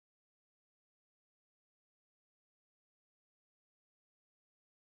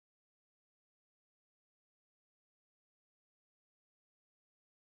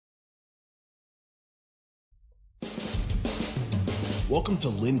Welcome to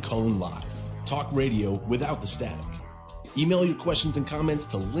Lynn Cullen Live, talk radio without the static. Email your questions and comments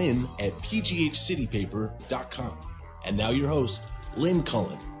to lynn at pghcitypaper.com. And now your host, Lynn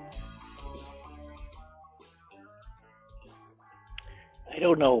Cullen. I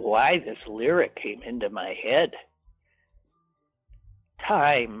don't know why this lyric came into my head.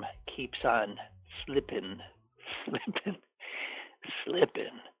 Time keeps on slipping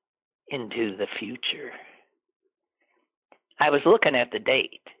into the future. I was looking at the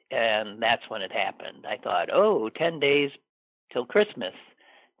date, and that's when it happened. I thought, 10 days till Christmas.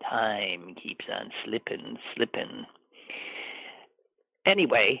 Time keeps on slipping.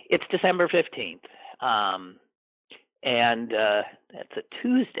 Anyway, it's December 15th, and that's a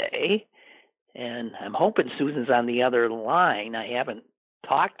Tuesday, and I'm hoping Susan's on the other line. I haven't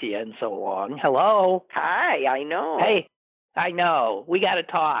talked to you in so long. Hello? Hi, I know. Hey, I know. We got to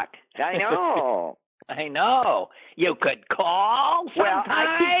talk. I know. I know. You could call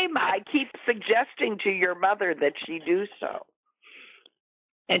sometime. Well, I keep suggesting to your mother that she do so.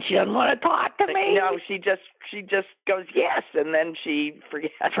 And she doesn't want to talk to me? No, she just goes yes, and then she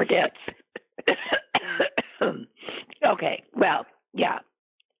forgets. Okay. Well, yeah.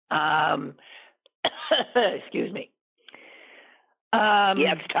 Excuse me.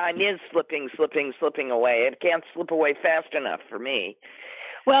 Yes, time is slipping away. It can't slip away fast enough for me.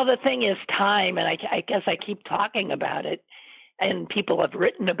 Well, the thing is time, and I guess I keep talking about it, and people have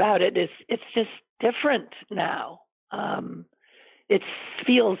written about it. It's just different now. It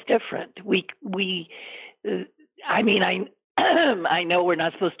feels different. I know we're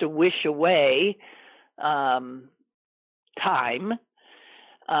not supposed to wish away time,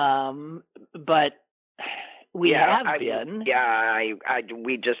 but we have been.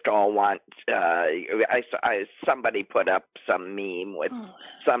 We just all want. Somebody put up some meme with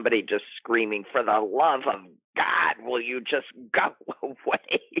somebody just screaming, "For the love of God, will you just go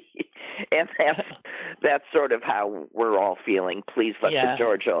away?" And that's sort of how we're all feeling. Please let the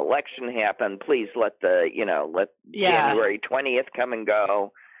Georgia election happen. Please let January 20th come and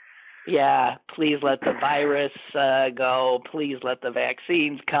go. Yeah, please let the virus go. Please let the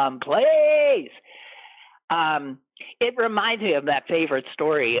vaccines come. Please. It reminds me of that favorite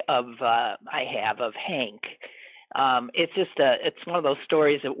story I have of Hank. It's one of those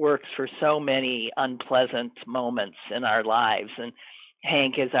stories that works for so many unpleasant moments in our lives. And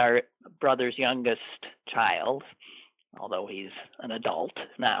Hank is our brother's youngest child, although he's an adult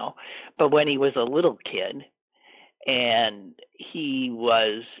now. But when he was a little kid, and he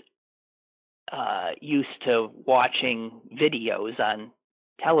was used to watching videos on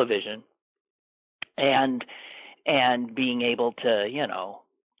television, and being able to,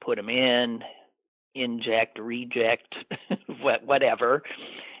 put them in, inject, reject, whatever,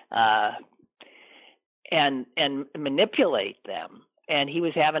 and manipulate them. And he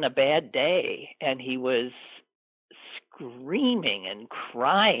was having a bad day, and he was screaming and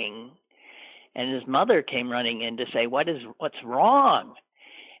crying, and his mother came running in to say, what's wrong?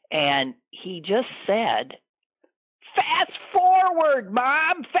 And he just said, "Fast forward,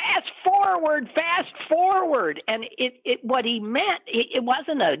 Mom, fast forward. And what he meant, it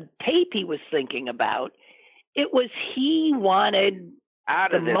wasn't a tape he was thinking about. It was he wanted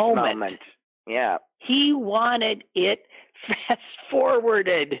out of this moment. Yeah. He wanted it fast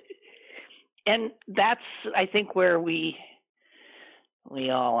forwarded. And that's, I think, where we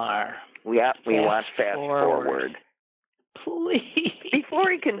all are. We want fast forward. Please. Before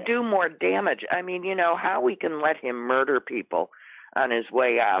he can do more damage. I mean, how we can let him murder people on his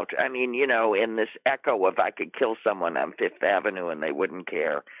way out. I mean, in this echo of I could kill someone on Fifth Avenue and they wouldn't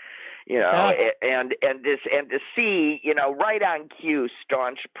care. And to see, right on cue,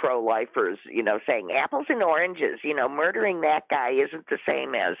 staunch pro-lifers, saying apples and oranges, murdering that guy isn't the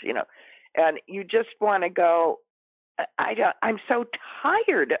same as, and you just want to go, I'm so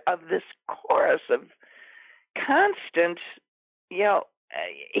tired of this chorus of constant,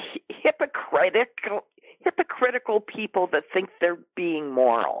 hypocritical people that think they're being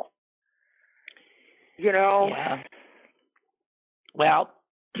moral. Yeah. Well,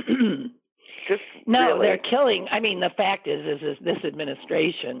 they're killing. I mean, the fact is this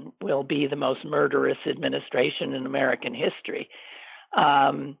administration will be the most murderous administration in American history.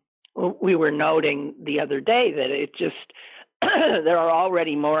 We were noting the other day that it just there are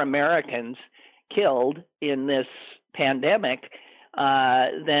already more Americans killed in this pandemic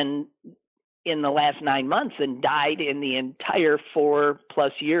than in the last 9 months and died in the entire 4+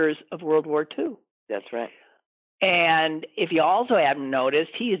 years of World War II. That's right. And if you also haven't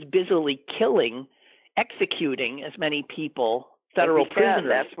noticed, he is busily executing as many people, federal prisoners,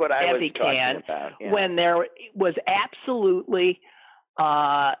 That's what I as was he talking can, about. Yeah. when there was absolutely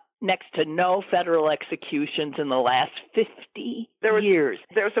next to no federal executions in the last 50 years.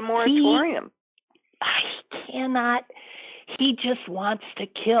 There's a moratorium. He just wants to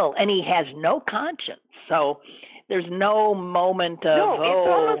kill, and he has no conscience. So there's no moment of, no, it's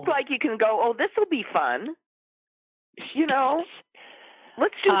almost like you can go, oh, this will be fun.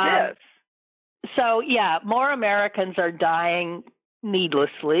 Let's do this. So, yeah, more Americans are dying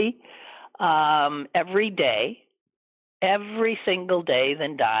needlessly every day, every single day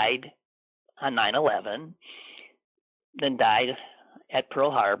than died on 9/11, than died at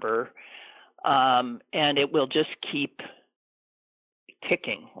Pearl Harbor, and it will just keep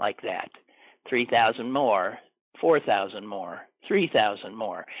ticking like that. 3,000 more, 4,000 more, 3,000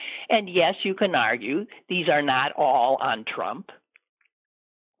 more. And yes, you can argue these are not all on Trump,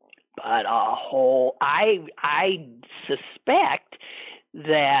 but I suspect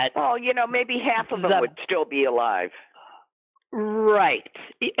that. Well, maybe half of them would still be alive. Right.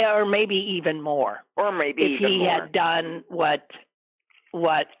 Or maybe even more. Or maybe if even he more. had done what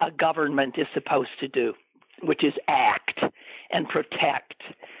a government is supposed to do, which is act and protect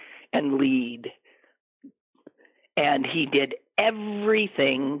and lead. And he did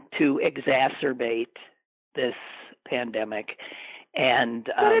everything to exacerbate this pandemic. And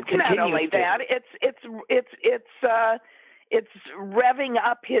but it's not only that; it's revving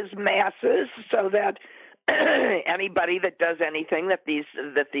up his masses so that anybody that does anything that these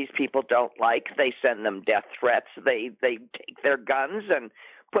people don't like, they send them death threats. They take their guns and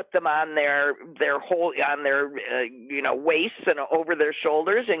put them on their waists and over their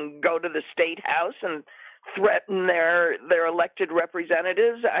shoulders and go to the state house and threaten their elected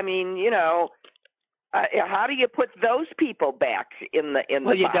representatives. I mean, how do you put those people back in the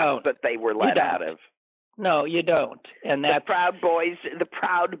box that they were let out of? No, you don't. And the Proud Boys, at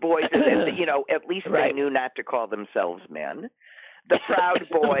least right. They knew not to call themselves men. The Proud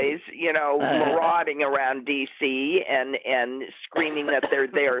Boys, marauding around D.C. and screaming that they're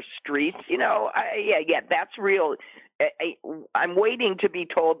their streets. That's real. I'm waiting to be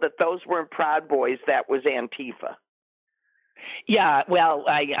told that those weren't Proud Boys. That was Antifa. Yeah, well,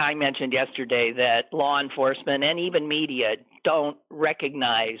 I mentioned yesterday that law enforcement and even media don't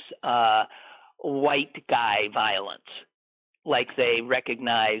recognize white guy violence like they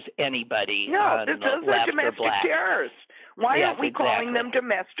recognize anybody on the those left are domestic or black. terrorists. Why aren't we calling them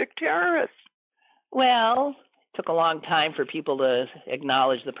domestic terrorists? Well, it took a long time for people to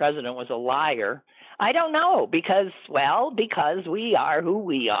acknowledge the president was a liar. I don't know, because we are who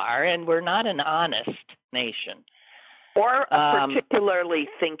we are, and we're not an honest nation. Or a particularly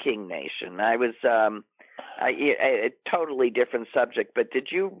thinking nation. I was a totally different subject, but did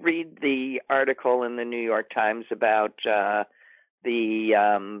you read the article in the New York Times about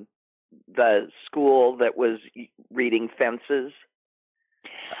the school that was reading fences?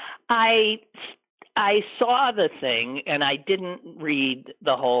 I saw the thing, and I didn't read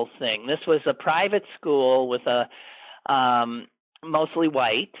the whole thing. This was a private school with a mostly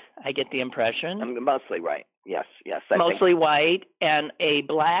white, I get the impression. Mostly white, yes. Mostly white, and a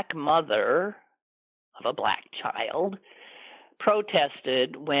black mother of a black child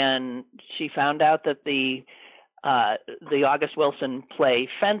protested when she found out that the August Wilson play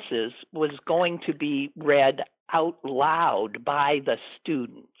Fences was going to be read out loud by the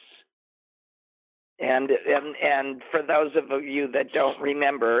students. And for those of you that don't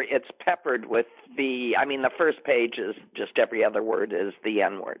remember, it's peppered with the first page is just every other word is the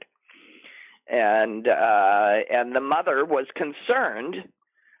N-word. And the mother was concerned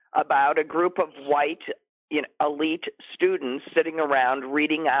about a group of white elite students sitting around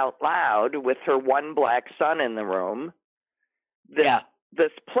reading out loud with her one black son in the room.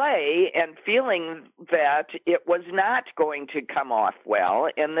 This play, and feeling that it was not going to come off well,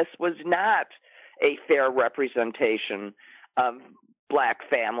 and this was not a fair representation of black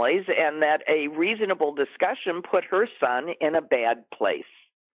families, and that a reasonable discussion put her son in a bad place.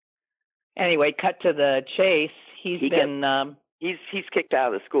 Anyway, cut to the chase. He's kicked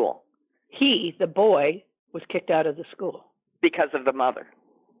out of the school. The boy, was kicked out of the school because of the mother.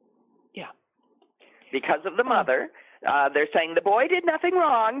 Yeah, because of the mother. They're saying the boy did nothing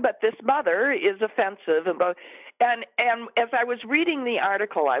wrong, but this mother is offensive. And as I was reading the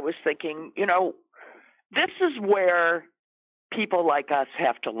article, I was thinking, this is where people like us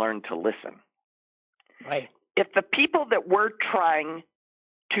have to learn to listen. Right. If the people that we're trying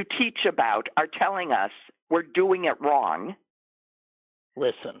to teach about are telling us we're doing it wrong,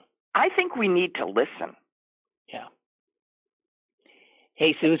 listen. I think we need to listen. Yeah.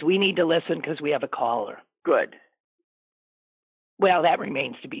 Hey, Suze, we need to listen because we have a caller. Good. Well, that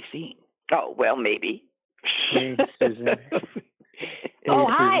remains to be seen. Oh, well, maybe. Hey, Susan. Oh,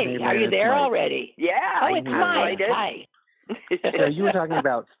 Hey, hi. Susan, hey, Are Lynn, you it's there Mike. already? Yeah, Oh, it's Mike. Hi. So you were talking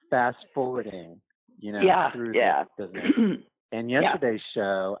about fast forwarding, through Yeah. this business. And yesterday's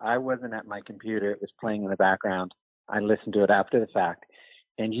show, I wasn't at my computer. It was playing in the background. I listened to it after the fact.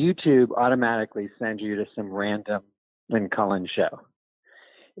 And YouTube automatically sends you to some random Lynn Cullen show.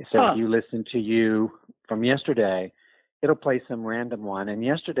 So if you listen to you from yesterday, it'll play some random one. And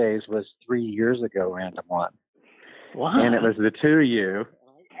yesterday's was 3 years ago, random one. Wow. And it was the two of you.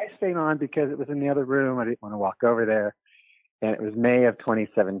 I stayed on because it was in the other room. I didn't want to walk over there. And it was May of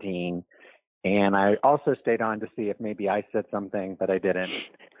 2017. And I also stayed on to see if maybe I said something, but I didn't.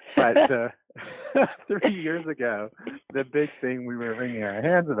 But 3 years ago, the big thing we were wringing our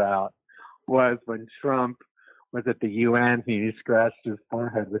hands about was when Trump was at the UN, he scratched his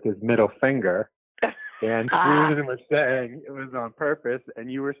forehead with his middle finger. And Susan was saying it was on purpose,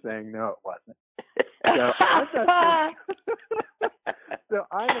 and you were saying no, it wasn't. So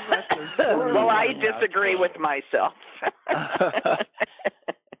I'm not so sure. Well, I disagree with myself.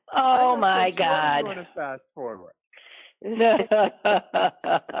 Oh my God! You want to fast forward?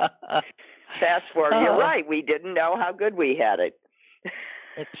 Fast forward. You're right. We didn't know how good we had it.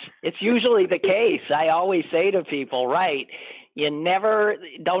 It's usually the case. I always say to people, right?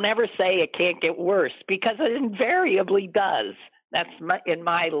 Don't ever say it can't get worse, because it invariably does. That's in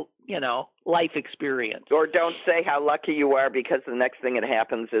my life experience. Or don't say how lucky you are, because the next thing that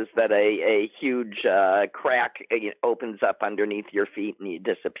happens is that a huge crack opens up underneath your feet and you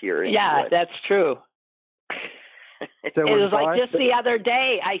disappear. Yeah, that's true. So it was like just the other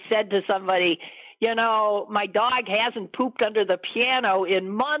day, I said to somebody, my dog hasn't pooped under the piano in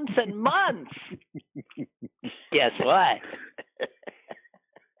months and months. Guess what?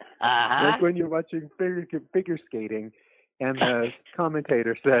 Like when you're watching figure skating, and the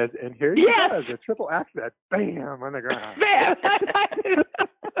commentator says, and here he goes, a triple accent, bam, on the ground. Bam!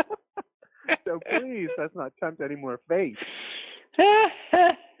 So please, let's not tempt any more fate. But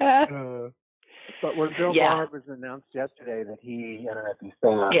when Bill Barr was announced yesterday that he, I don't know if you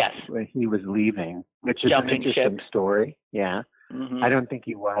saw, when he was leaving, which is an interesting story. Yeah. Mm-hmm. I don't think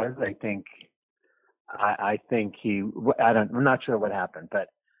he was. I think I'm not sure what happened,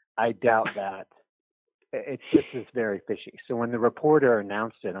 but I doubt that. It's just is very fishy. So when the reporter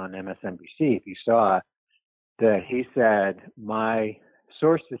announced it on MSNBC, if you saw, that he said, my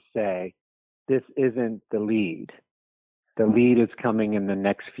sources say this isn't the lead. The lead is coming in the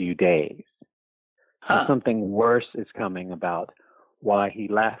next few days. So something worse is coming about why he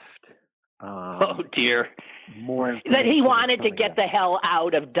left. Oh, dear. More that he wanted to get the hell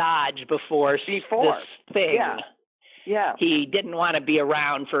out of Dodge before this thing. Yeah. He didn't want to be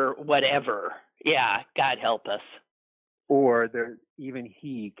around for whatever. Yeah, God help us. Or even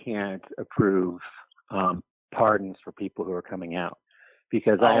he can't approve pardons for people who are coming out.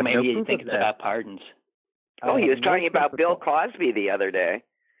 Because I have maybe no he's thinking about pardons. Oh, he was talking about Bill Cosby the other day.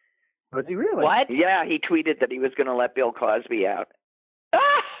 Was he really? What? Yeah, he tweeted that he was going to let Bill Cosby out.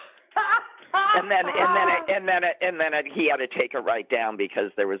 And then he had to take it right down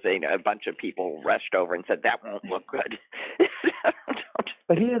because there was a bunch of people rushed over and said that won't look good.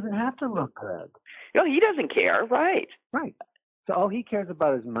 But he doesn't have to look good. No, he doesn't care. Right. So all he cares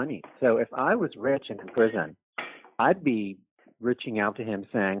about is money. So if I was rich and in prison, I'd be reaching out to him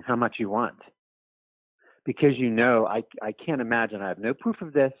saying, how much you want? Because I can't imagine, I have no proof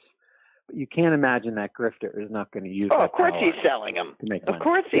of this, but you can't imagine that grifter is not going to use that of course he's selling them. To make money. Of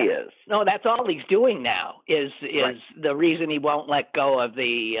course he is. No, that's all he's doing now is the reason he won't let go of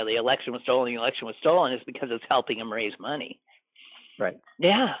the election was stolen is because it's helping him raise money. Right.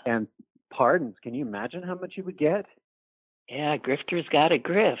 Yeah. And pardons, can you imagine how much you would get? Yeah, grifter's got to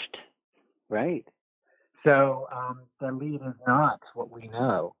grift. Right. So the lead is not what we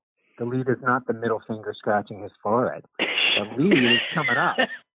know. The lead is not the middle finger scratching his forehead. The lead is coming up.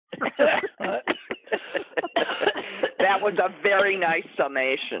 That was a very nice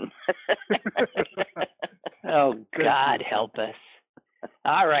summation. Oh, God help us.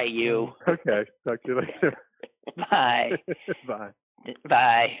 All right, you. Okay. Talk to you later. Bye. Bye.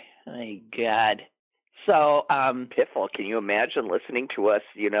 Bye. My God. So, Piffle, can you imagine listening to us,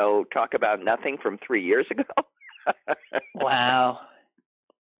 talk about nothing from 3 years ago? Wow.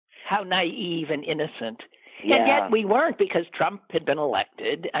 How naive and innocent. Yeah. And yet we weren't, because Trump had been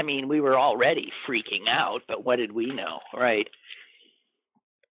elected. I mean, we were already freaking out, but what did we know, right?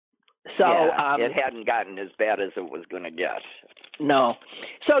 So it hadn't gotten as bad as it was going to get. No.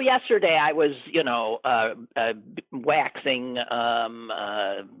 So yesterday I was, waxing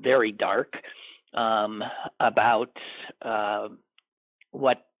very dark about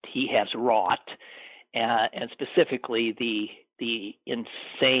what he has wrought, and specifically the the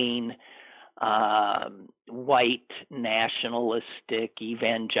insane white nationalistic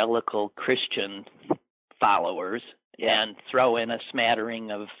evangelical Christian followers and throw in a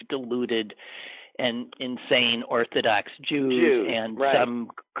smattering of deluded and insane Orthodox Jews and some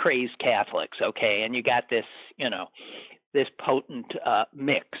crazed Catholics, okay? And you got this, this potent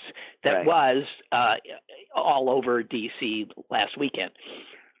mix that was all over D.C. last weekend.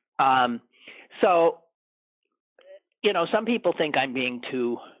 So, some people think I'm being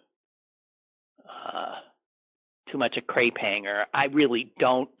too much a crepe hanger. I really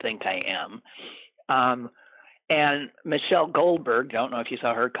don't think I am. And Michelle Goldberg, don't know if you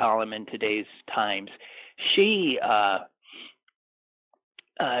saw her column in today's Times, she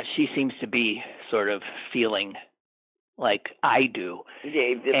seems to be sort of feeling like I do.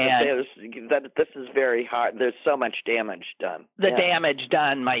 Yeah, this is very hard. There's so much damage done. The damage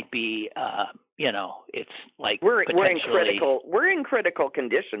done might be, it's like we're in critical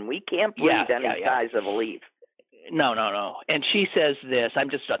condition. We can't breathe any size of a leaf. No. And she says this, I'm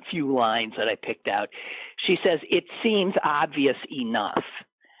just a few lines that I picked out. She says, it seems obvious enough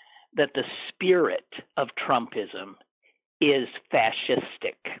that the spirit of Trumpism is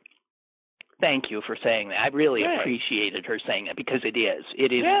fascistic. Thank you for saying that. I really appreciated her saying that because it is.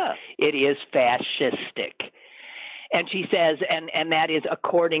 It is fascistic. And she says, and that is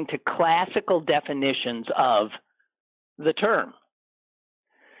according to classical definitions of the term.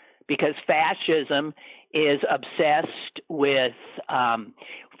 Because fascism is obsessed with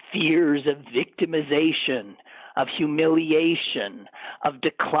fears of victimization, of humiliation, of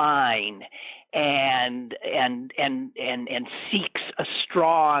decline, and seeks a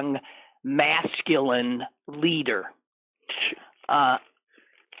strong masculine leader.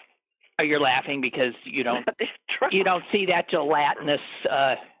 You're laughing because you don't see that gelatinous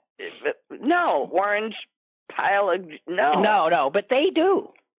orange pile of no, but they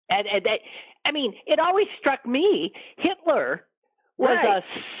do. And it always struck me, Hitler was a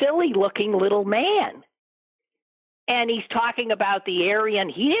silly-looking little man. And he's talking about the Aryan.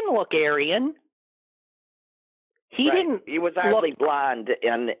 He didn't look Aryan. He didn't. He was hardly blonde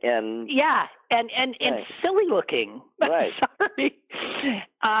and silly-looking. Right. Sorry.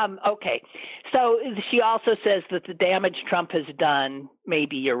 Okay. So she also says that the damage Trump has done may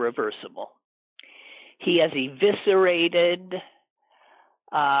be irreversible. He has eviscerated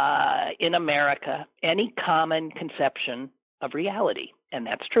in America any common conception of reality, and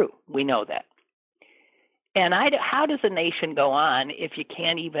that's true. We know that. And how does a nation go on if you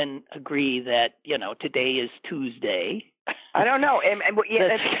can't even agree that today is Tuesday? I don't know. And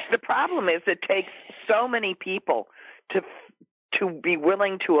the problem is it takes so many people to be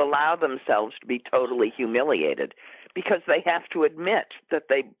willing to allow themselves to be totally humiliated because they have to admit that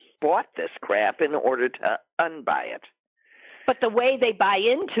they bought this crap in order to unbuy it. But the way they buy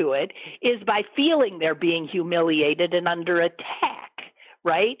into it is by feeling they're being humiliated and under attack,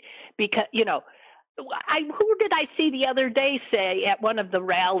 right? Because, who did I see the other day say at one of the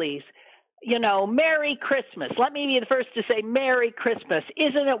rallies, Merry Christmas. Let me be the first to say Merry Christmas.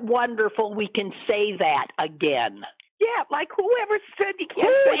 Isn't it wonderful we can say that again? Yeah, like whoever said you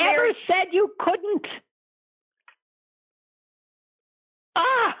can't say Merry? Whoever said you couldn't?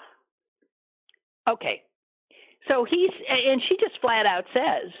 Okay. So she just flat out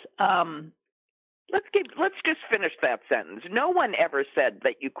says, let's just finish that sentence. No one ever said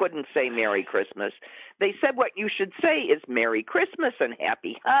that you couldn't say Merry Christmas. They said what you should say is Merry Christmas and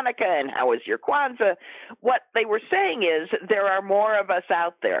Happy Hanukkah and how is your Kwanzaa. What they were saying is there are more of us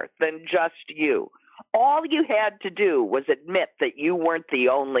out there than just you. All you had to do was admit that you weren't the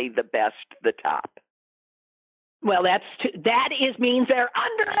only, the best, the top. Well, that means they're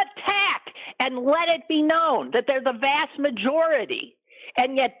under attack, and let it be known that they're the vast majority,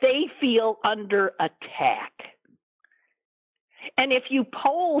 and yet they feel under attack. And if you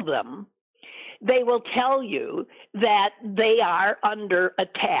poll them, they will tell you that they are under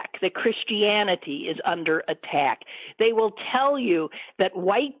attack, that Christianity is under attack. They will tell you that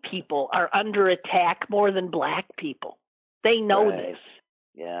white people are under attack more than black people. They know this.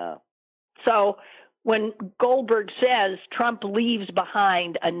 Yeah. So when Goldberg says Trump leaves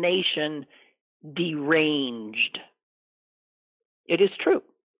behind a nation deranged, it is true.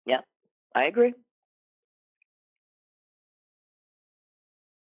 Yeah, I agree.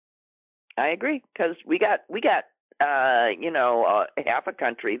 I agree because we got half a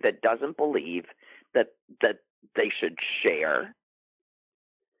country that doesn't believe that they should share.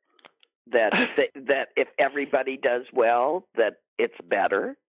 That if everybody does well, that it's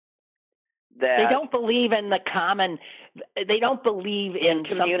better. They don't believe in the common. They don't believe in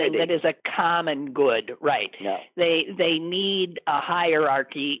something that is a common good, right? No. They need a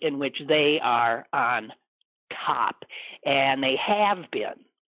hierarchy in which they are on top, and they have been.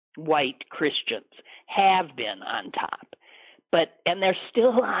 White Christians have been on top, and they're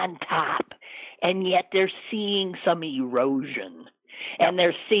still on top, and yet they're seeing some erosion, and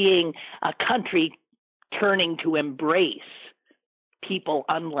they're seeing a country turning to embrace people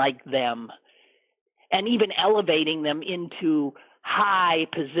unlike them, and even elevating them into high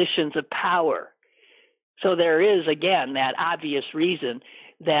positions of power. So there is, again, that obvious reason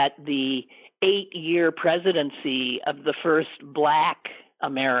that the 8-year presidency of the first Black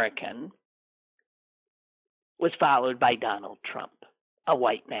American was followed by Donald Trump, a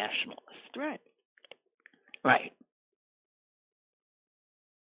white nationalist. Right.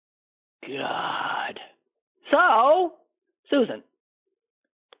 God. So, Susan.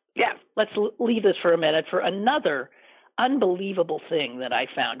 Yeah. Let's leave this for a minute for another unbelievable thing that I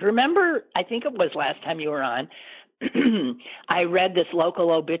found. Remember, I think it was last time you were on, I read this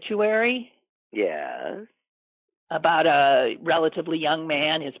local obituary. Yes. About a relatively young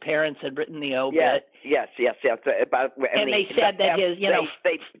man. His parents had written the obit. Yes. And they said that his,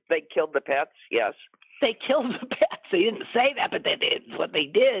 they killed the pets. Yes. They killed the pets. They didn't say that, but what they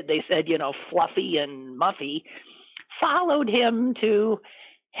did. They said, Fluffy and Muffy followed him to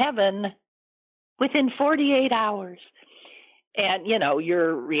heaven within 48 hours. And,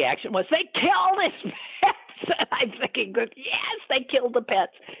 your reaction was, they killed his pets. And I'm thinking, yes, they killed the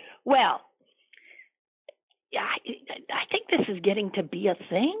pets. Well, I think this is getting to be a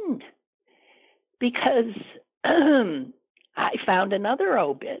thing because I found another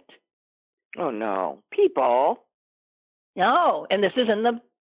obit. Oh, no. People. No, and this is in the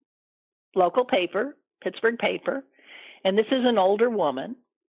local paper, Pittsburgh paper, and this is an older woman.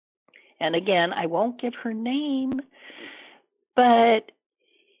 And again, I won't give her name, but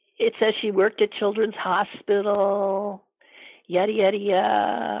it says she worked at Children's Hospital, yada, yada,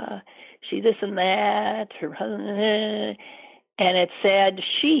 yada. She this and that, her husband, and it said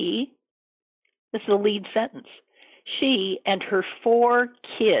this is the lead sentence, she and her 4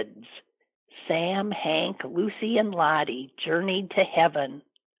 kids, Sam, Hank, Lucy, and Lottie, journeyed to heaven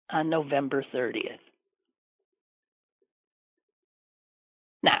on November 30th.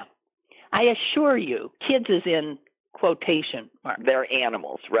 Now, I assure you, kids is in quotation marks. They're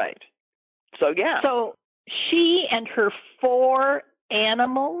animals, right. So, yeah. So she and her 4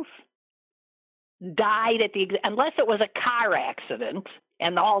 animals died unless it was a car accident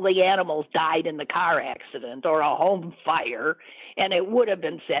and all the animals died in the car accident or a home fire, and it would have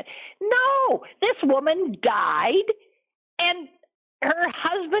been said. No, this woman died and her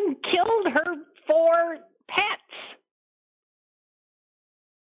husband killed her 4 pets.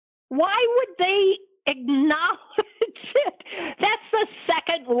 Why would they acknowledge it? That's the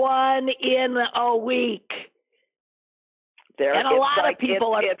second one in a week. And a lot of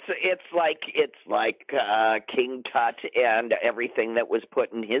people are. It's like King Tut and everything that was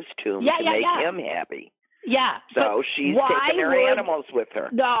put in his tomb to make him happy. Yeah. So she's taking her animals with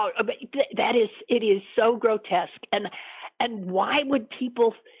her. No, but it is so grotesque. And why would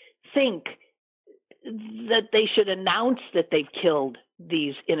people think that they should announce that they've killed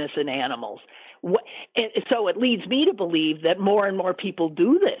these innocent animals? So it leads me to believe that more and more people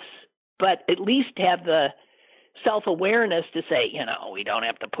do this, but at least have the self-awareness to say, we don't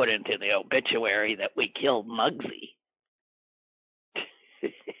have to put into the obituary that we killed Muggsy.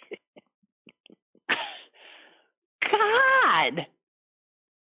 God.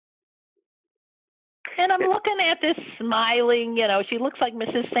 And I'm looking at this smiling, she looks like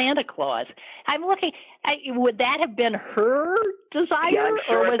Mrs. Santa Claus. I'm looking, would that have been her desire? Yeah,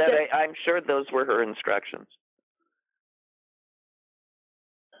 I'm sure those were her instructions.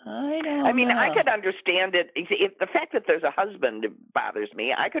 I don't know. I could understand it. If the fact that there's a husband bothers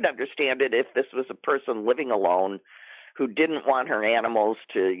me. I could understand it if this was a person living alone who didn't want her animals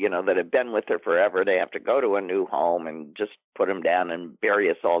to, that have been with her forever. They have to go to a new home and just put them down and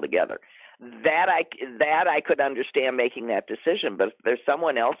bury us all together. That I could understand making that decision. But if there's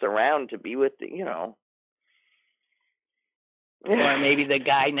someone else around to be with, Or maybe the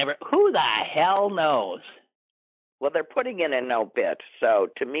guy never. Who the hell knows? Well, they're putting in an obit, so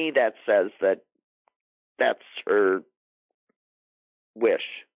to me that says that that's her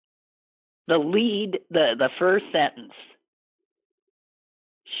wish. The first sentence.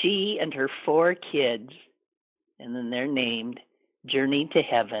 She and her 4 kids, and then they're named, journeyed to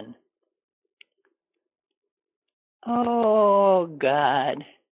heaven. Oh, God.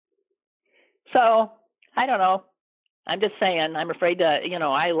 So, I don't know. I'm just saying, I'm afraid to,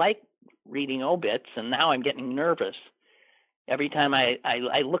 I like reading obits, and now I'm getting nervous. Every time I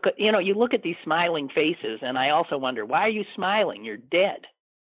look at, you look at these smiling faces, and I also wonder, why are you smiling? You're dead.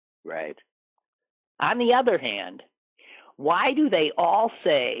 Right. On the other hand, why do they all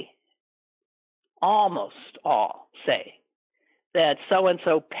say, almost all say, that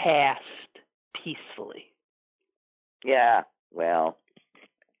so-and-so passed peacefully? Yeah, well.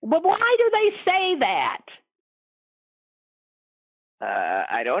 But why do they say that?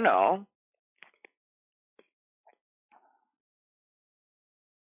 I don't know.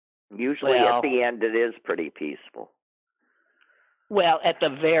 Usually at the end it is pretty peaceful. Well, at the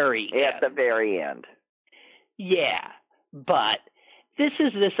very end. At the very end. Yeah, but this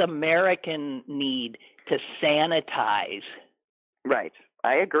is this American need to sanitize. Right,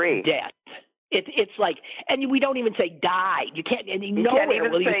 I agree. Death. It's like, and we don't even say died. You can't. And you can't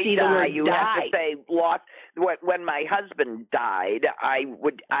even will say you see die. The word you died. have to say lost. When my husband died, I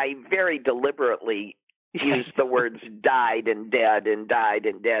very deliberately used the words died and dead and died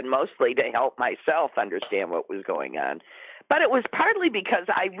and dead, mostly to help myself understand what was going on. But it was partly because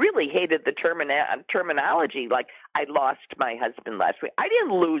I really hated the terminology, like I lost my husband last week. I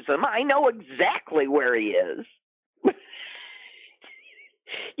didn't lose him. I know exactly where he is.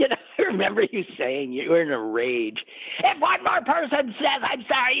 I remember you saying you were in a rage. If one more person says, I'm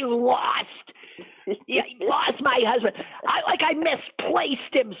sorry you lost. You lost my husband. I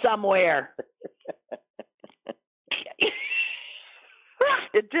misplaced him somewhere.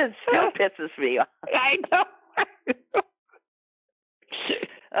 It still pisses me off. I know.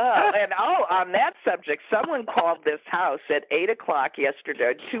 On that subject, someone called this house at 8:00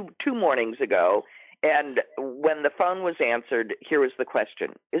 yesterday, two mornings ago, and when the phone was answered, here was the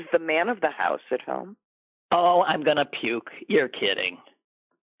question: is the man of the house at home? Oh, I'm gonna puke. You're kidding.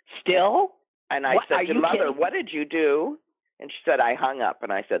 Still? And I said to Mother, kidding? What did you do? And she said, I hung up.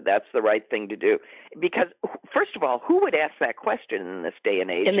 And I said, that's the right thing to do. Because, first of all, who would ask that question in this day and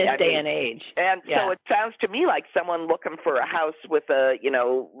age? In this day and age. And so it sounds to me like someone looking for a house with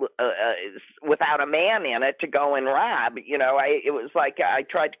without a man in it to go and rob. It was like I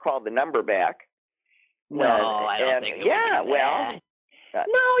tried to call the number back. No, I don't think it would be that.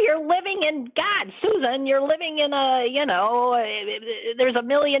 No, you're living in, God, Susan, you're living in there's a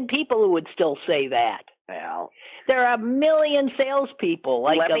million people who would still say that. Well, there are a million salespeople.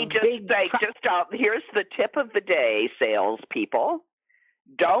 Like let me just say, here's the tip of the day, salespeople.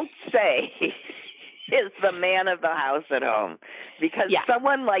 Don't say, is the man of the house at home? Because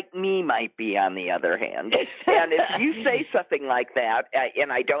someone like me might be on the other hand. And if you say something like that,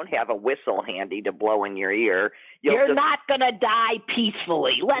 and I don't have a whistle handy to blow in your ear, you're not going to die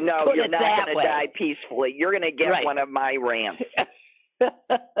peacefully. Let's put it that way. No, you're not going to die peacefully. You're going to get one of my rants.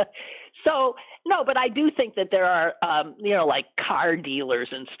 So, no, but I do think that there are, like car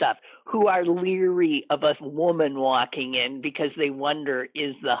dealers and stuff who are leery of a woman walking in because they wonder,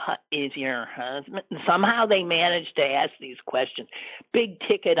 is your husband? Somehow they manage to ask these questions, big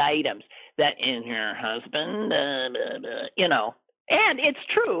ticket items, that is your husband, And it's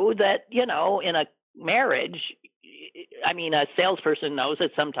true that, in a marriage, a salesperson knows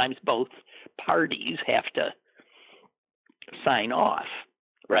that sometimes both parties have to sign off,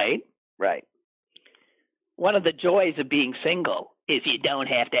 right? Right. One of the joys of being single is you don't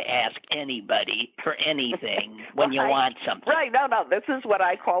have to ask anybody for anything when you want something. Right. No. This is what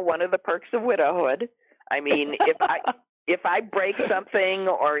I call one of the perks of widowhood. I mean, if I break something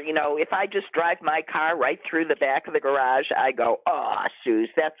or, if I just drive my car right through the back of the garage, I go, oh, Suze,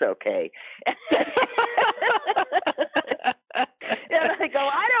 that's okay. And I go,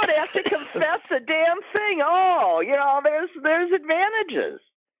 I don't have to confess a damn thing. Oh, there's advantages.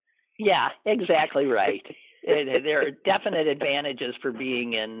 Yeah, exactly right. There are definite advantages for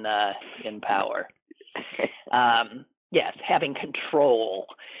being in power. Yes, having control.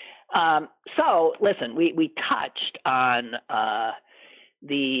 So, listen, we touched on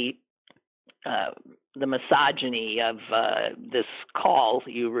the misogyny of this call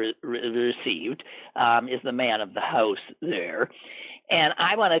you received. Is the man of the house there? And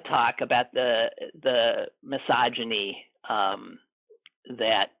I want to talk about the misogyny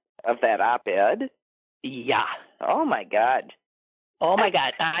that of that op-ed. Yeah. Oh my God. Oh my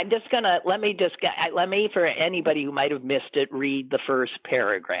God. I'm just gonna let me for anybody who might have missed it, read the first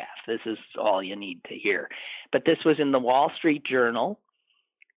paragraph. This is all you need to hear. But this was in the Wall Street Journal,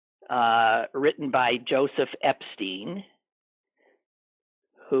 written by Joseph Epstein,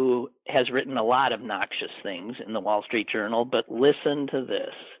 who has written a lot of noxious things in the Wall Street Journal, but listen to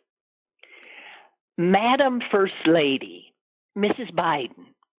this. Madam First Lady, Mrs. Biden,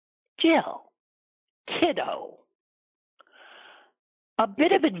 Jill, kiddo. A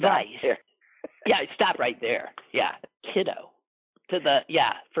bit of advice. Yeah, stop right there. Yeah, kiddo. To the,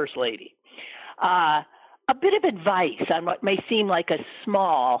 First Lady. A bit of advice on what may seem like a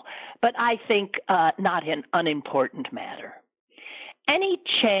small, but I think not an unimportant matter. Any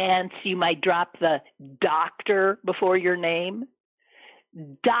chance you might drop the doctor before your name?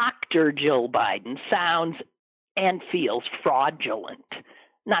 Dr. Jill Biden sounds and feels fraudulent,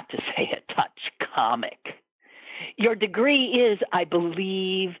 not to say a touch comic. Your degree is, I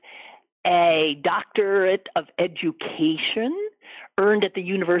believe, a doctorate of education earned at the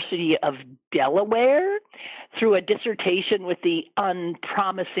University of Delaware through a dissertation with the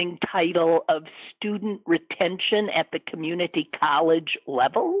unpromising title of Student Retention at the Community College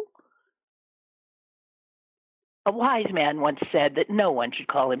Level. A wise man once said that no one should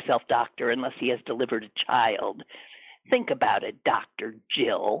call himself doctor unless he has delivered a child. Think about it, Dr.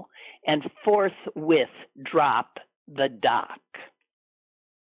 Jill, and forthwith drop the doc.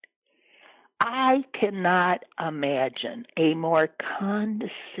 I cannot imagine a more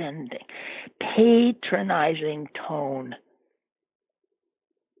condescending, patronizing tone.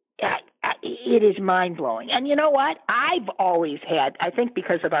 It is mind-blowing. And you know what? I've always had, I think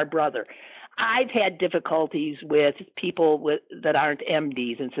because of our brother, I've had difficulties with people that aren't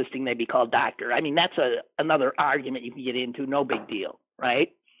MDs insisting they be called doctor. I mean, that's another argument you can get into, no big deal,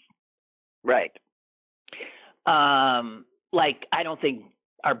 right? Right. Like, I don't think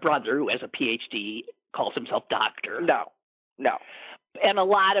our brother, who has a PhD, calls himself doctor. No. And a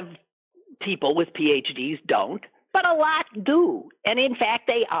lot of people with PhDs don't, but a lot do. And in fact,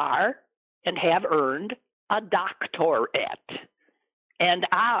 they are and have earned a doctorate and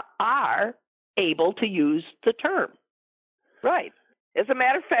are able to use the term. Right. As a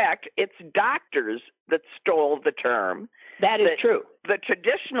matter of fact, it's doctors that stole the term. That is true. The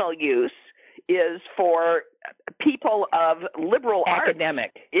traditional use is for people of liberal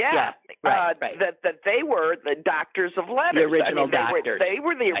academic arts. Yeah. Right. That they were the doctors of letters. The original doctors. They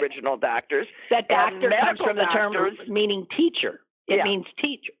were the original doctors. That doctor comes from the term meaning teacher. It means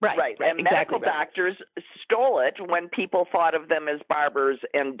teacher. Right. And exactly medical doctors stole it when people thought of them as barbers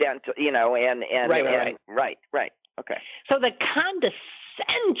and dental, Right. Okay. So the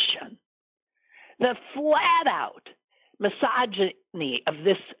condescension, the flat out misogyny of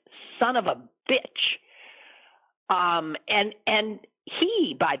this son of a bitch. And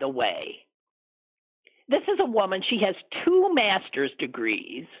he, by the way, this is a woman, she has 2 master's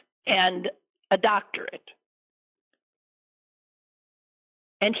degrees and a doctorate.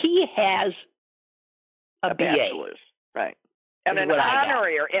 And he has a BA. Bachelor's, right. And an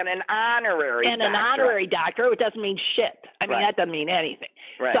honorary doctor. It doesn't mean shit. I mean, that doesn't mean anything.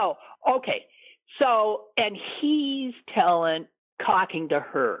 Right. So, okay. So, and he's talking to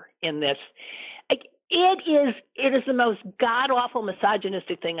her in this. It is the most god-awful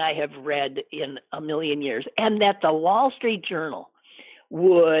misogynistic thing I have read in a million years. And that the Wall Street Journal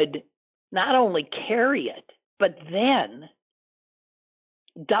would not only carry it, but then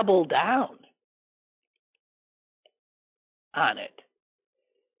double down on it.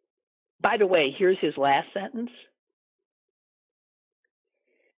 By the way, here's his last sentence.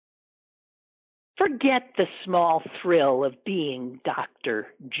 Forget the small thrill of being Dr.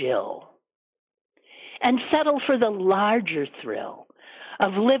 Jill and settle for the larger thrill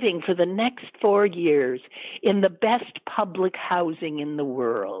of living for the next 4 years in the best public housing in the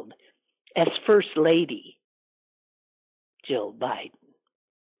world as First Lady Jill Biden.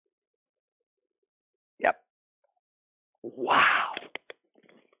 Yep. Wow.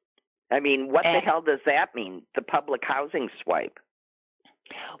 I mean, what the hell does that mean? The public housing swipe.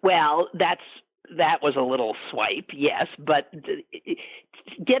 Well, that was a little swipe, yes, but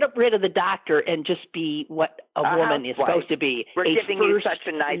get rid of the doctor and just be what a woman is supposed to be. We're giving you such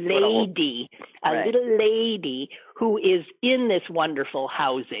a nice lady, little lady who is in this wonderful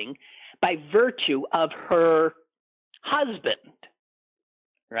housing by virtue of her husband,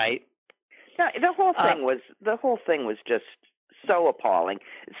 right? No, the whole thing was just so appalling.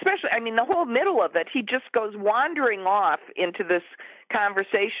 Especially, I mean, the whole middle of it, he just goes wandering off into this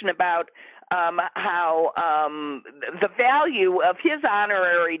conversation about how the value of his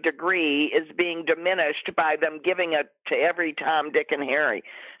honorary degree is being diminished by them giving it to every Tom, Dick, and Harry.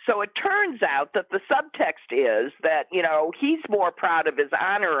 So it turns out that the subtext is that, he's more proud of his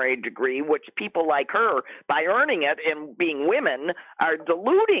honorary degree, which people like her, by earning it and being women, are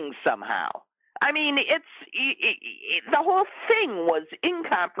diluting somehow. I mean, the whole thing was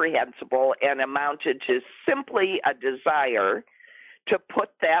incomprehensible and amounted to simply a desire to put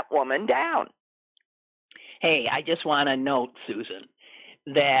that woman down. Hey, I just want to note, Susan,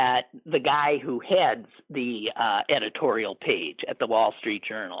 that the guy who heads the editorial page at the Wall Street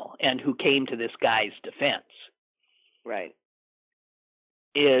Journal and who came to this guy's defense, right,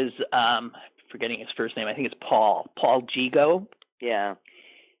 is forgetting his first name. I think it's Paul Gigot. Yeah.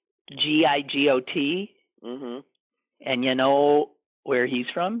 Gigot. Mm-hmm. And you know where he's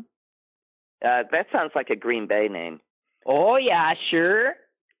from? That sounds like a Green Bay name. Oh, yeah, sure.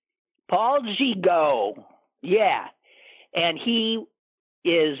 Paul Gigot. Yeah. And he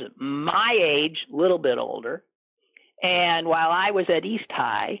is my age, a little bit older. And while I was at East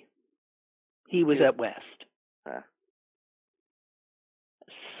High, he was at West.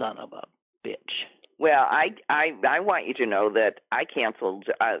 Son of a bitch. Well, I want you to know that I canceled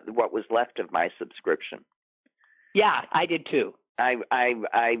what was left of my subscription. Yeah, I did too. I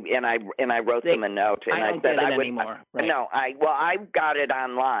wrote them a note, and I said I would anymore. Right. No, I got it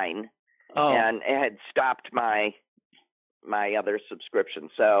online, and it had stopped my other subscription.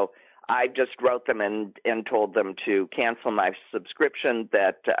 So I just wrote them and told them to cancel my subscription,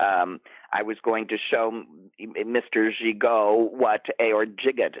 that I was going to show Mr. Gigot or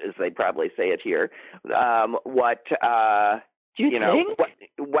Jigot, as they probably say it here, what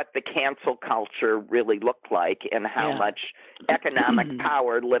the cancel culture really looked like and how much economic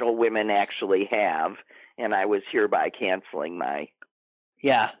power Little Women actually have. And I was hereby canceling my.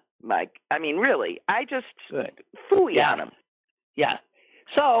 I mean, really, I just phooey on them. Yeah.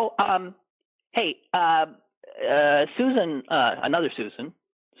 So, hey, Susan, another Susan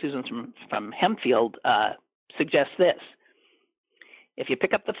from Hempfield, suggests this. If you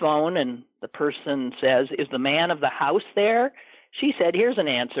pick up the phone and the person says, "Is the man of the house there?" She said, "Here's an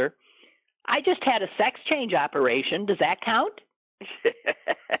answer. I just had a sex change operation. Does that count?"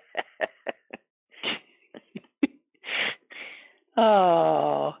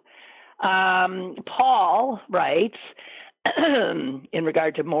 Paul writes, in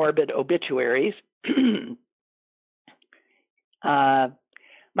regard to morbid obituaries,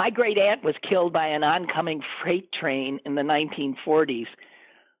 my great aunt was killed by an oncoming freight train in the 1940s.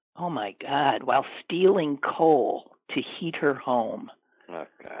 Oh my God, while stealing coal to heat her home. Oh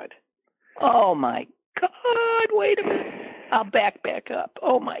God. Oh my God, wait a minute. I'll back up.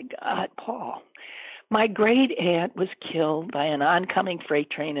 Oh my God, Paul. My great aunt was killed by an oncoming freight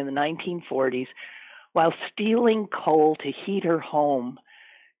train in the 1940s while stealing coal to heat her home.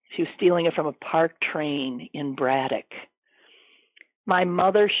 She was stealing it from a parked train in Braddock. My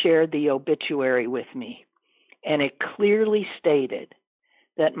mother shared the obituary with me, and it clearly stated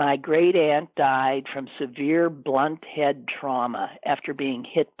that my great aunt died from severe blunt head trauma after being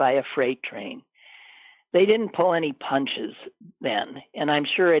hit by a freight train. They didn't pull any punches then, and I'm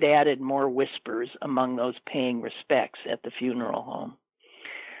sure it added more whispers among those paying respects at the funeral home.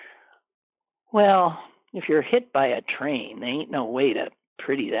 Well, if you're hit by a train, there ain't no way to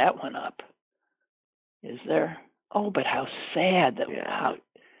pretty that one up, is there? Oh, but how sad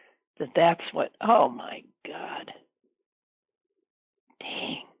that's what. Oh my God!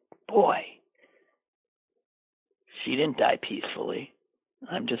 Dang, boy, she didn't die peacefully.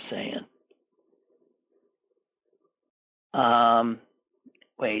 I'm just saying.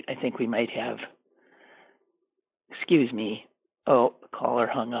 Wait, I think we might have. Excuse me. Oh, the caller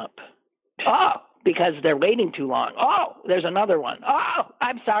hung up. Oh, because they're waiting too long. Oh, there's another one. Oh,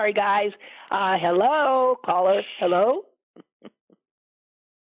 I'm sorry, guys. Hello, caller. Hello.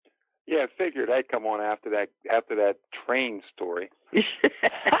 Yeah, I figured I'd come on after that train story.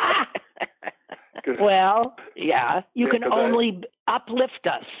 Well, yeah, you can only uplift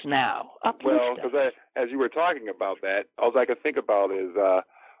us now. Because as you were talking about that, all I could think about is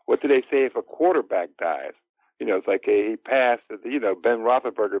what do they say if a quarterback dies? You know, it's like he passed. You know, Ben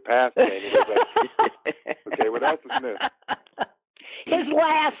Roethlisberger passed, and he was like, "Okay, what else is new?" His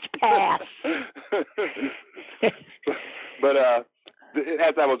last pass. But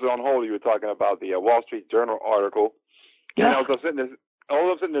as I was on hold, you were talking about the Wall Street Journal article. Yeah. And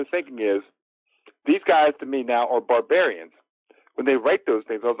all I'm sitting there thinking is, these guys to me now are barbarians. When they write those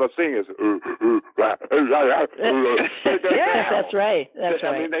things, all I'm seeing is, yes, that's right. That's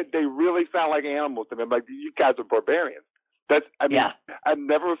right. I mean, they really sound like animals to me. I'm like, you guys are barbarians. I'm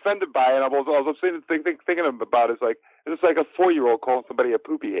never offended by it. I was thinking about it. It's like a 4-year-old calling somebody a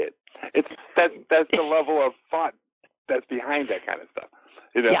poopy head. That's the level of thought that's behind that kind of stuff.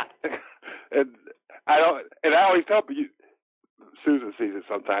 You know? Yeah. And I always tell people, Susan sees it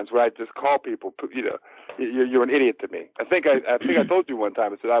sometimes, where I just call people, you know, you're an idiot to me. I think I told you one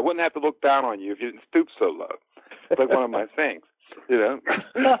time, I said, I wouldn't have to look down on you if you didn't stoop so low. It's like one of my things, you know,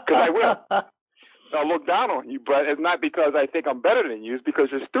 because I will. I'll look down on you, but it's not because I think I'm better than you. It's because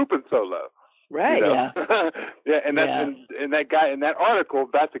you're stooping so low, Right. You know? Yeah. Yeah, and that's and that guy in that article.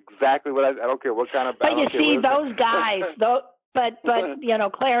 That's exactly what I don't care what kind of. But you see, those guys, though. But you know,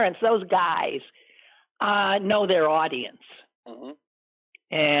 Clarence, those guys know their audience,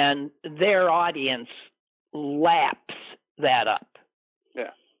 and their audience laps that up.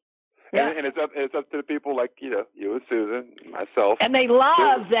 Yeah. Yeah. And it's up to the people like you and Susan, myself. And they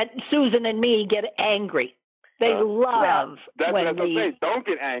love that Susan and me get angry. They love that's when what I'm saying. Don't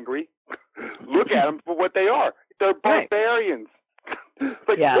get angry. Look at them for what they are. They're barbarians.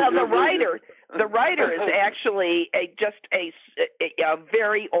 Well, the writer is actually a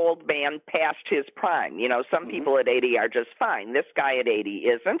very old man past his prime. You know, some people at 80 are just fine. This guy at 80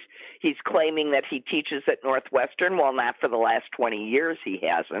 isn't. He's claiming that he teaches at Northwestern. Well, not for the last 20 years he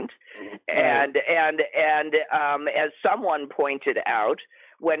hasn't. And as someone pointed out,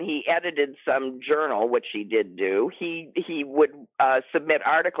 when he edited some journal, which he did do, he would submit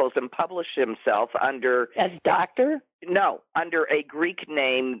articles and publish himself under as doctor. No, under a Greek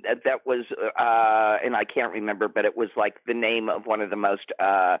name that was, and I can't remember, but it was like the name of one of the most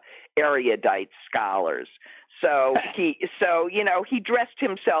erudite scholars. So he dressed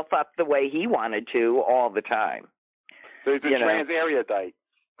himself up the way he wanted to all the time. So he's a trans-erudite.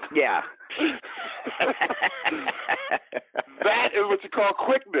 Yeah. That is what you call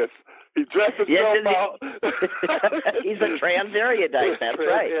quickness. He dressed himself out. He's a trans-erudite, that's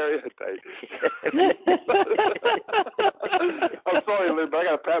right. I'm sorry, Lynn, but I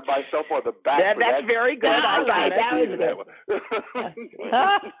got to pat myself on the back. That's very good. I like that. Was good.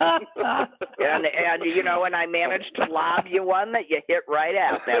 and you know, and I managed to lob you one that you hit right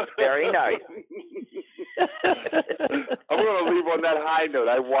out. That's very nice. I'm going to leave on that high note.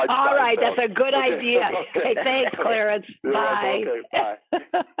 I watched. All right, that's a good idea. Hey, thanks, Clarence. Bye. Okay,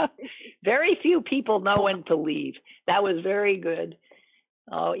 bye. Very few people know when to leave. That was very good.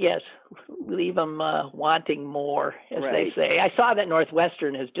 Oh, yes, leave them wanting more, as they say. I saw that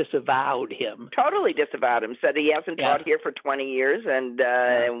Northwestern has disavowed him. Totally disavowed him. Said he hasn't taught here for 20 years, and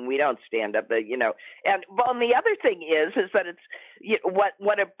we don't stand up. And the other thing is that it's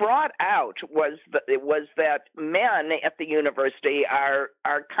what it brought out was that men at the university are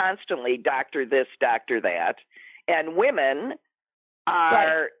constantly doctor this, doctor that, and women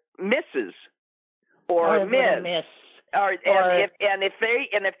are Mrs. or Ms.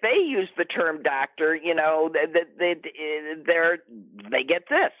 If they use the term doctor, you know, they get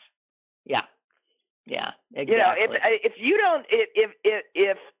this. Yeah, exactly. You know,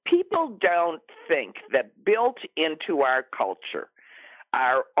 if people don't think that built into our culture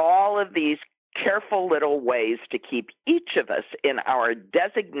are all of these careful little ways to keep each of us in our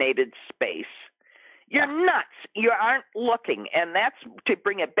designated space, you're nuts. You aren't looking. And that's to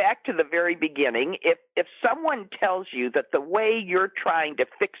bring it back to the very beginning. If someone tells you that the way you're trying to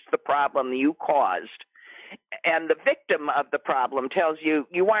fix the problem you caused and the victim of the problem tells you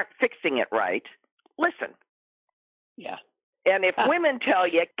you aren't fixing it right, listen. Yeah. And if women tell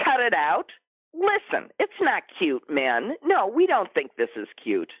you, cut it out, listen. It's not cute, men. No, we don't think this is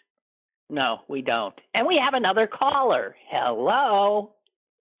cute. No, we don't. And we have another caller. Hello.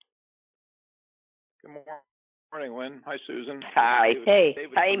 Good morning, Lynn. Hi, Susan. Hi. Hey.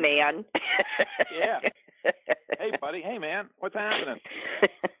 Hey, man. Yeah. Hey, buddy. Hey, man. What's happening?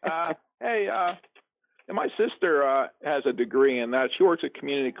 My sister has a degree in that. She works at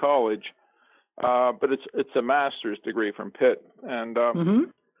community college, but it's a master's degree from Pitt, and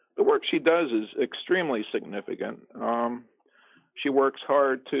the work she does is extremely significant. She works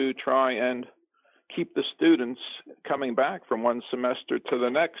hard to try and keep the students coming back from one semester to the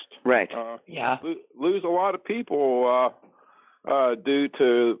next. Right. Lose a lot of people due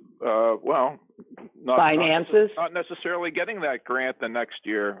to finances, not necessarily getting that grant the next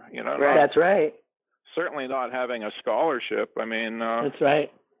year. You know, right. That's right. Certainly not having a scholarship. I mean, that's right.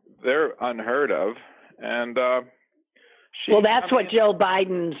 They're unheard of, and that's what Joe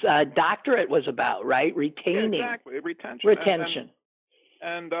Biden's doctorate was pretty about, retaining. Yeah, exactly, retention.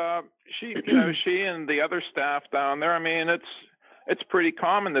 And she and the other staff down there, I mean, it's pretty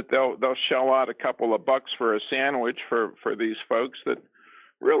common that they'll shell out a couple of bucks for a sandwich for these folks that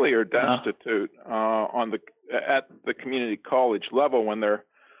really are destitute at the community college level when they're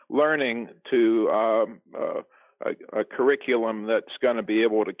learning to a curriculum that's going to be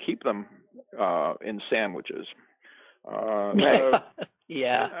able to keep them in sandwiches.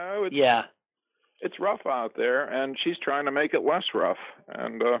 It's rough out there, and she's trying to make it less rough.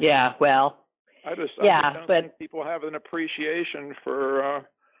 And I just don't think people have an appreciation for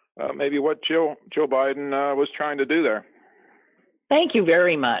maybe what Joe Biden was trying to do there. Thank you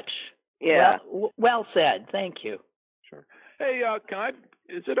very much. Yeah. Well said. Thank you. Sure. Hey, can I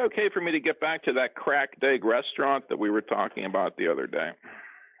Is it okay for me to get back to that Cracked Egg restaurant that we were talking about the other day?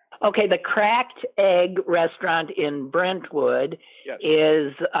 Okay, the Cracked Egg restaurant in Brentwood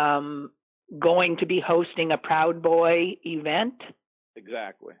is going to be hosting a Proud Boy event.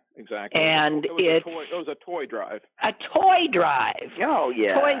 Exactly. And it was a toy drive. A toy drive. Oh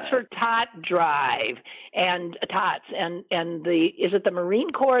yeah. Toys for Tot drive and Tots and is it the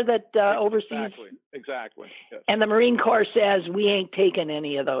Marine Corps that oversees? Exactly. Yes. And the Marine Corps says we ain't taking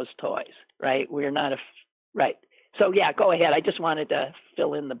any of those toys, right? We're not right. So yeah, go ahead. I just wanted to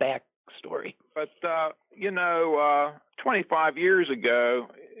fill in the backstory. But 25 years ago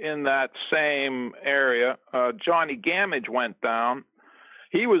in that same area, Johnny Gamage went down.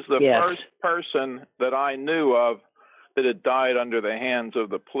 He was the first person that I knew of that had died under the hands of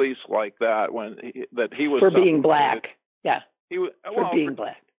the police like that. He was for being black. Yeah. He was being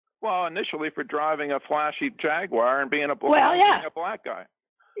black. Well, initially for driving a flashy Jaguar and being a black guy.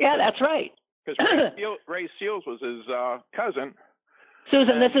 Yeah, that's right. Because Ray Seals was his cousin.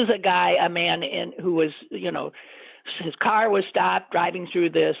 Susan, this is a man who was, his car was stopped driving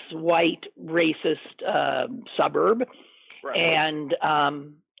through this white racist suburb. Right. And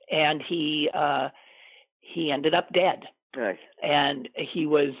he ended up dead. Right. And he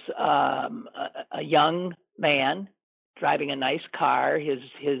was a young man driving a nice car. His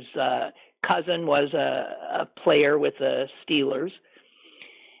cousin was a player with the Steelers.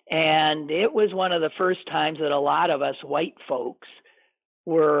 And it was one of the first times that a lot of us white folks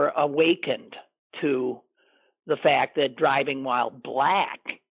were awakened to the fact that driving while black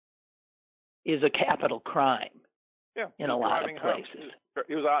is a capital crime. Yeah, in a lot of places.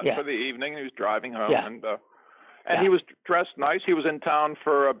 He was out for the evening. He was driving home, and he was dressed nice. He was in town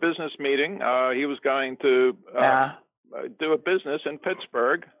for a business meeting. He was going to do a business in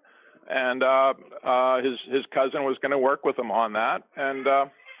Pittsburgh, and his cousin was going to work with him on that. And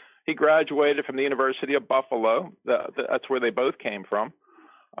he graduated from the University of Buffalo. That's where they both came from.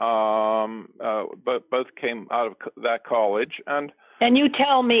 But both came out of that college. And you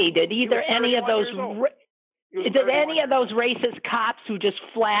tell me, did any of those racist cops who just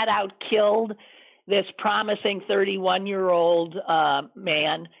flat out killed this promising 31-year-old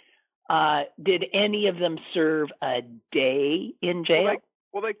man, did any of them serve a day in jail?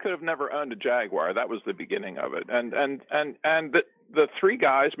 Well, they could have never owned a Jaguar. That was the beginning of it. And the three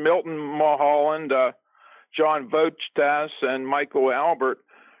guys, Milton Mulholland, John Vochtas, and Michael Albert,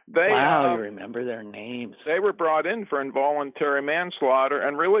 you remember their names. They were brought in for involuntary manslaughter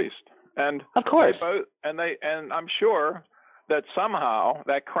and released. And of course, and I'm sure that somehow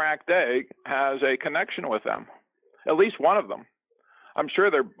that Cracked Egg has a connection with them. At least one of them. I'm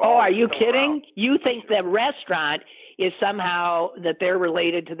sure they're. Oh, are you kidding? You think the restaurant is somehow that they're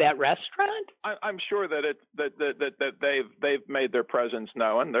related to that restaurant? I'm sure that they've made their presence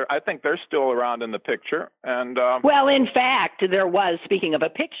known. I think they're still around in the picture. And well, in fact, there was. Speaking of a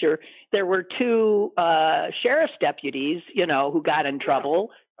picture, there were two sheriff's deputies, who got in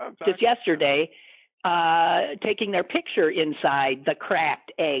trouble. Just yesterday, taking their picture inside the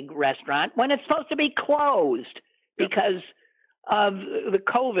Cracked Egg restaurant when it's supposed to be closed because of the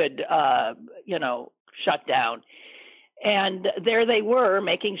COVID, shutdown. And there they were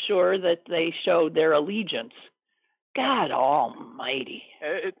making sure that they showed their allegiance. God almighty.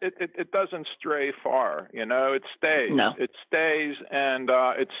 It doesn't stray far, it stays. No. It stays, and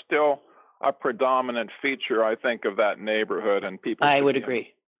it's still a predominant feature, I think, of that neighborhood. And I would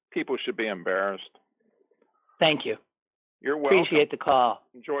agree. People should be embarrassed. Thank you. You're welcome. Appreciate the call.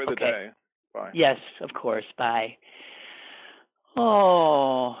 Enjoy the day. Bye. Yes, of course. Bye.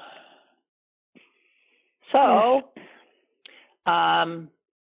 Oh. So,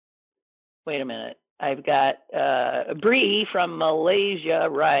 wait a minute. I've got Bree from Malaysia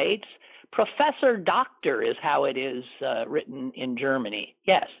writes, Professor Doctor is how it is written in Germany.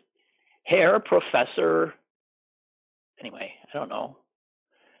 Yes. Herr Professor. Anyway, I don't know.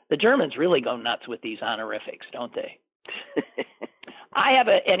 The Germans really go nuts with these honorifics, don't they?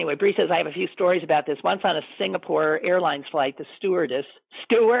 Anyway, Bree says, I have a few stories about this. Once on a Singapore Airlines flight, the stewardess?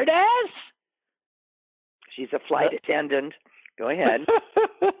 She's a flight attendant. Go ahead.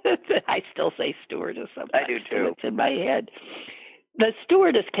 I still say stewardess sometimes. I do too. It's in my head. The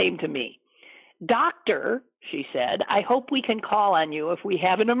stewardess came to me. Doctor, she said, I hope we can call on you if we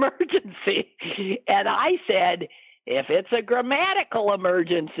have an emergency. And I said, if it's a grammatical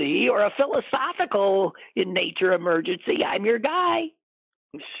emergency or a philosophical in nature emergency, I'm your guy.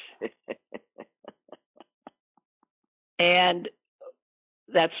 And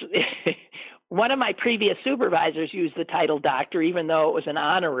that's one of my previous supervisors used the title doctor, even though it was an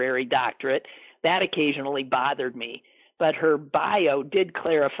honorary doctorate. That occasionally bothered me. but her bio did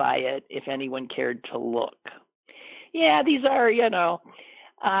clarify it if anyone cared to look. Yeah, these are, and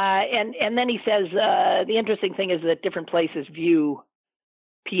then he says the interesting thing is that different places view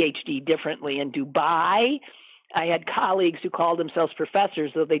PhD differently. In Dubai, I had colleagues who called themselves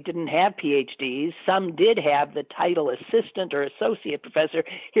professors, though they didn't have PhDs. Some did have the title assistant or associate professor.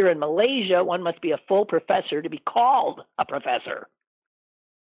 Here in Malaysia, one must be a full professor to be called a professor.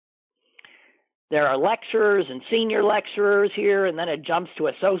 There are lecturers and senior lecturers here, and then it jumps to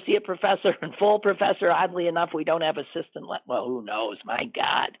associate professor and full professor. Oddly enough, we don't have assistant. Well, who knows? My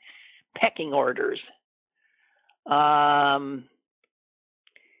God. Pecking orders.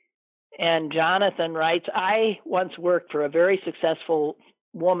 And Jonathan writes, I once worked for a very successful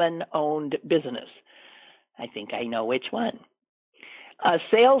woman-owned business. I think I know which one. A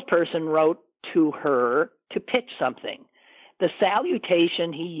salesperson wrote to her to pitch something. The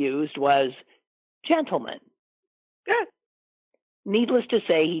salutation he used was, gentlemen. Needless to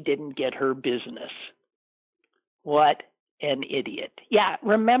say, he didn't get her business. What an idiot. Yeah,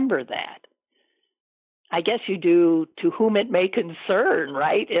 remember that. I guess you do to whom it may concern,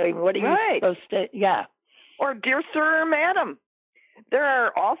 right? I mean, what are you supposed to, yeah. Or dear sir or madam. There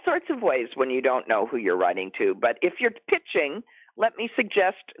are all sorts of ways when you don't know who you're writing to. But if you're pitching, let me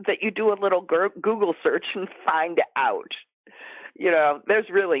suggest that you do a little Google search and find out. There's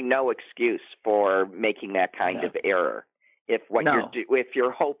really no excuse for making that kind of error. If if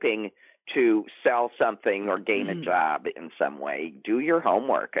you're hoping to sell something or gain a job in some way, do your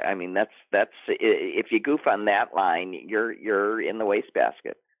homework. I mean, that's if you goof on that line, you're in the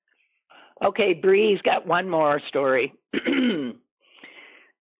wastebasket. Okay, Bree's got one more story.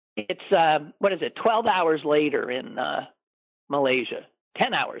 It's 12 hours later in Malaysia.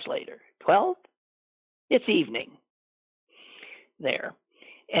 10 hours later. 12? It's evening there.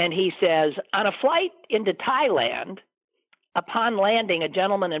 And he says, on a flight into Thailand, upon landing, a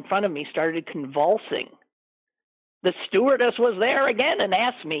gentleman in front of me started convulsing. The stewardess was there again and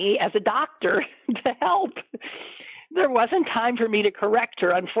asked me, as a doctor, to help. There wasn't time for me to correct her.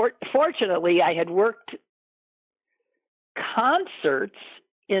 Unfortunately, I had worked concerts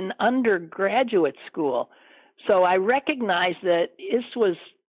in undergraduate school, so I recognized that this was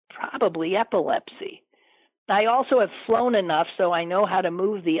probably epilepsy. I also have flown enough so I know how to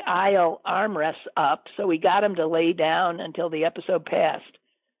move the aisle armrests up, so we got him to lay down until the episode passed.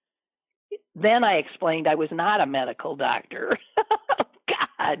 Then I explained I was not a medical doctor.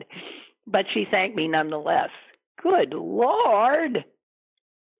 God. But she thanked me nonetheless. Good Lord.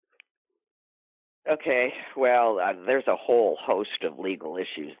 Okay, well, there's a whole host of legal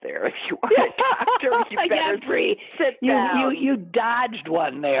issues there. If you want a doctor, you better sit down. You dodged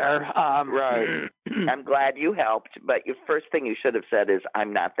one there. Right. I'm glad you helped, but the first thing you should have said is,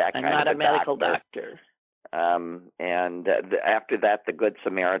 I'm not that kind of a doctor. I'm not a medical doctor. And after that, the Good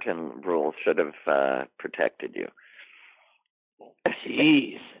Samaritan rule should have protected you.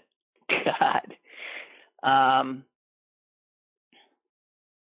 Jeez. God.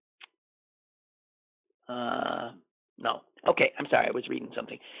 No. Okay, I'm sorry. I was reading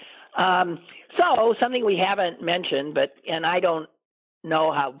something. So something we haven't mentioned, and I don't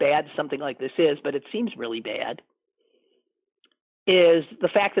know how bad something like this is, but it seems really bad, is the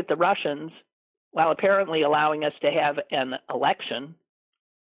fact that the Russians, while apparently allowing us to have an election,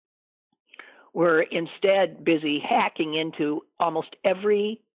 were instead busy hacking into almost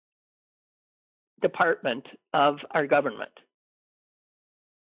every department of our government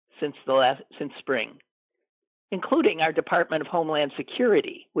since spring, including our Department of Homeland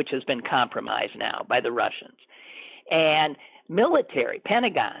Security, which has been compromised now by the Russians, and military,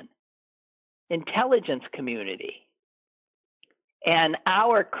 Pentagon, intelligence community, and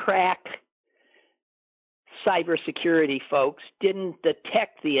our crack cybersecurity folks didn't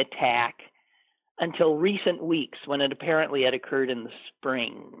detect the attack until recent weeks, when it apparently had occurred in the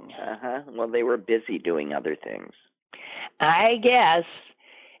spring. Well, they were busy doing other things, I guess.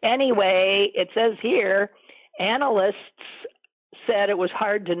 Anyway, it says here, analysts said it was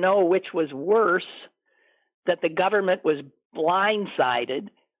hard to know which was worse, that the government was blindsided,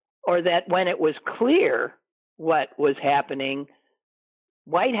 or that when it was clear what was happening,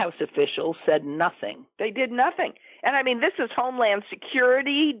 White House officials said nothing. They did nothing. And I mean, this is Homeland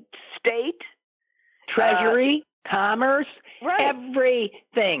Security, State, Treasury, Commerce, right.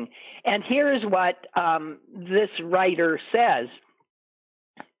 Everything. And here's what this writer says.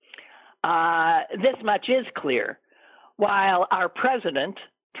 This much is clear. While our president,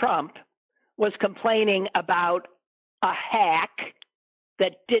 Trump, was complaining about a hack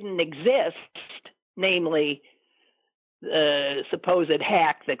that didn't exist, namely the supposed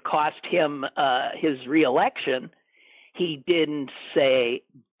hack that cost him his reelection, he didn't say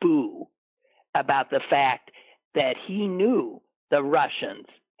boo about the fact that he knew the Russians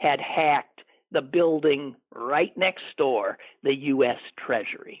had hacked the building right next door, the U.S.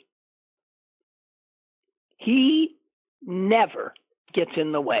 Treasury. He never gets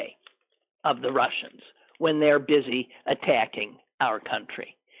in the way of the Russians when they're busy attacking our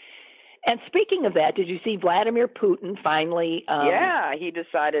country. And speaking of that, did you see Vladimir Putin finally? Yeah, he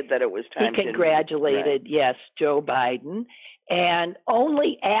decided that it was time. He congratulated, yes, Joe Biden, and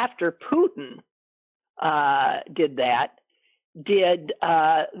only after Putin did that did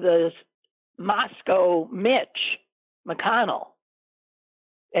the Moscow Mitch McConnell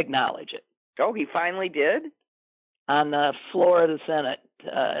acknowledge it. Oh, he finally did? On the floor of the Senate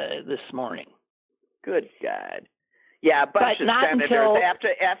this morning. Good God. Yeah, a bunch of senators,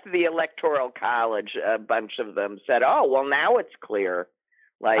 after the Electoral College, a bunch of them said, oh, well, now it's clear.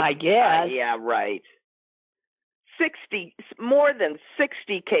 Like, I guess. Yeah, right. More than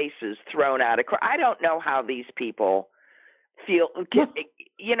 60 cases thrown out of court. I don't know how these people feel.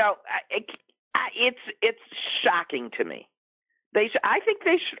 You know, it's shocking to me. I think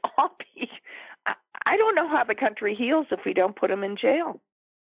they should all be. I don't know how the country heals if we don't put them in jail.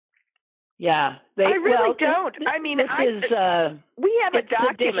 Yeah, I really don't. I mean, we have a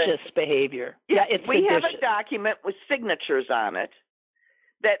document. Seditious behavior. Yeah, it's we have a document with signatures on it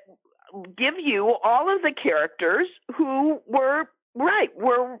that give you all of the characters who were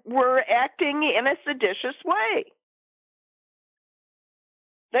acting in a seditious way.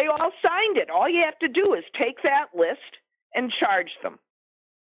 They all signed it. All you have to do is take that list and charge them.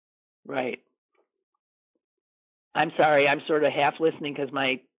 Right. I'm sorry. I'm sort of half listening because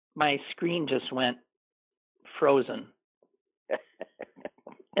my screen just went frozen.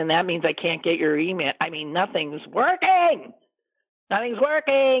 And that means I can't get your email. I mean, nothing's working. Nothing's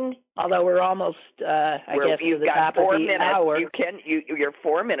working. Although we're almost, I guess, to the top of the hour. You're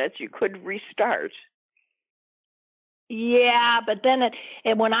 4 minutes. You could restart. Yeah, but then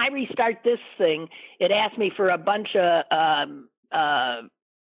and when I restart this thing, it asks me for a bunch of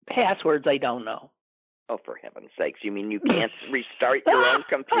passwords I don't know. Oh, for heaven's sakes. You mean you can't restart your own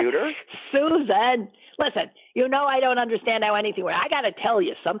computer? Susan, listen, you know I don't understand how anything works. I got to tell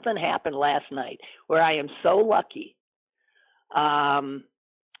you, something happened last night where I am so lucky. I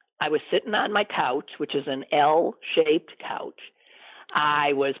was sitting on my couch, which is an L-shaped couch.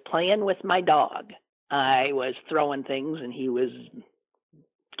 I was playing with my dog. I was throwing things, and he was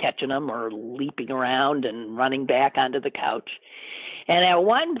catching them or leaping around and running back onto the couch. And at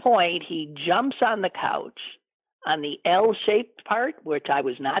one point, he jumps on the couch on the L-shaped part, which I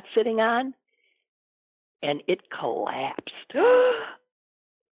was not sitting on, and it collapsed.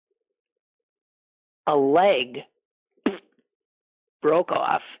 A leg broke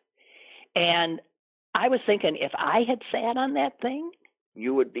off, and I was thinking, if I had sat on that thing,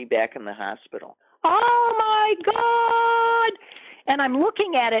 you would be back in the hospital. Oh, my God! And I'm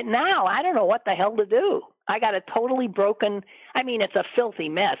looking at it now. I don't know what the hell to do. I got a totally broken, I mean, it's a filthy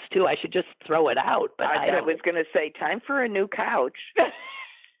mess, too. I should just throw it out. But I was going to say, time for a new couch.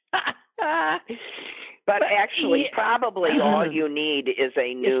 But actually, probably all you need is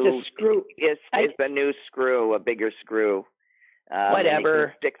a new screw. Is a new screw, a bigger screw.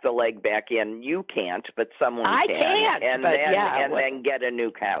 Whatever. Stick the leg back in. You can't, but someone can. I can't. And then get a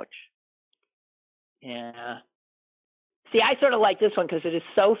new couch. Yeah. See, I sort of like this one because it is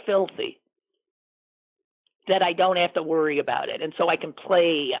so filthy that I don't have to worry about it. And so I can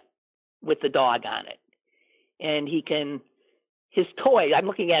play with the dog on it. And his toy, I'm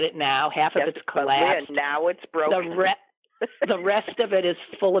looking at it now, half of it's collapsed. Lynn, now it's broken. The rest of it is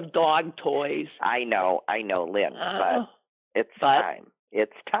full of dog toys. I know, Lynn, but it's time.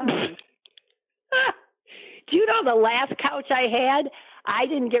 It's time. Do you know the last couch I had? I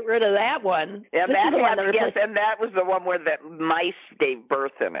didn't get rid of that one. And that was the one where the mice gave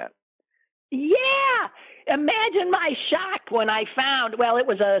birth in it. Yeah. Imagine my shock when I found, well, it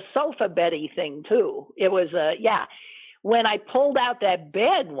was a sofa beddy thing too. It was when I pulled out that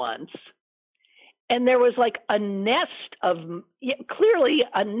bed once, and there was like clearly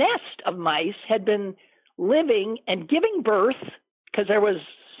a nest of mice had been living and giving birth, because there was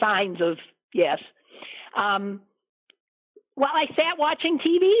signs of, yes, while I sat watching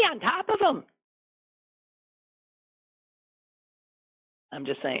TV on top of them. I'm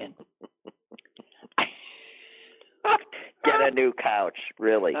just saying. Get a new couch,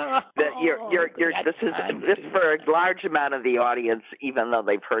 really. This for a large amount of the audience, even though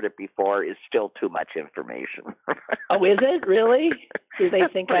they've heard it before, is still too much information. Oh, is it really? Do they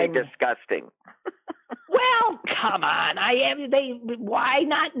think I'm disgusting? Well, come on. Why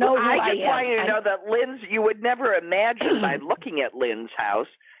not know who I am? I just want you to know that Lynn's, you would never imagine by looking at Lynn's house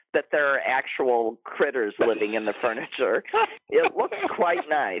that there are actual critters living in the furniture. It looks quite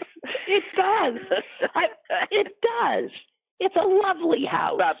nice. It does. It does. It's a lovely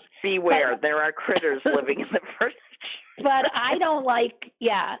house. But beware, there are critters living in the furniture. But I don't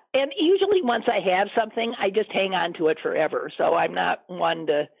and usually once I have something, I just hang on to it forever. So I'm not one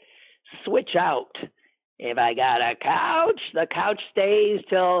to switch out. If I got a couch, the couch stays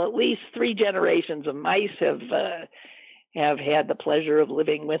till at least 3 generations of mice have had the pleasure of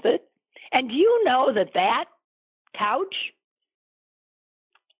living with it. And do you know that couch,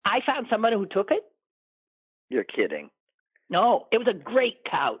 I found someone who took it? You're kidding. No, it was a great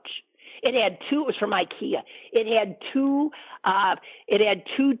couch. It was from IKEA. It had two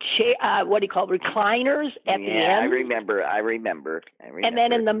recliners at the end. I remember. And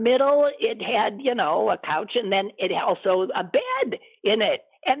then in the middle, it had, a couch, and then it also a bed in it,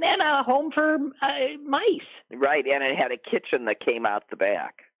 and then a home for mice. Right, and it had a kitchen that came out the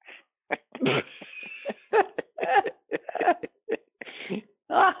back.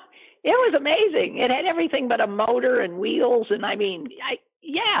 It was amazing. It had everything but a motor and wheels, and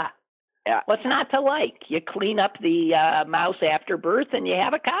yeah. What's not to like? You clean up the mouse after birth, and you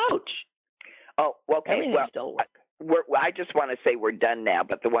have a couch. Oh, okay. Still I just want to say we're done now,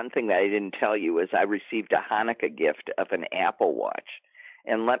 but the one thing that I didn't tell you is I received a Hanukkah gift of an Apple Watch.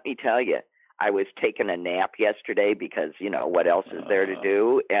 And let me tell you, I was taking a nap yesterday because, what else is there to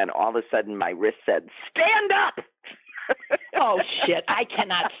do? And all of a sudden my wrist said, stand up! Oh, shit. I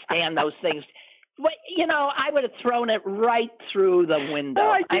cannot stand those things. I would have thrown it right through the window. Oh,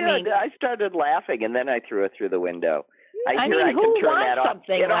 I did. I started laughing, and then I threw it through the window. I can who turn wants that off.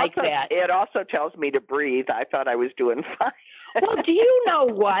 Something like that? It also tells me to breathe. I thought I was doing fine. Well, do you know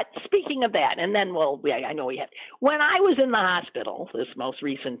what? Speaking of that, and then I know we had. When I was in the hospital this most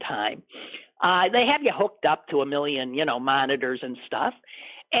recent time, they have you hooked up to a million, monitors and stuff,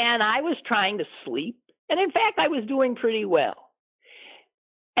 and I was trying to sleep, and in fact, I was doing pretty well.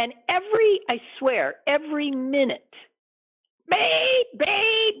 And every minute, beep,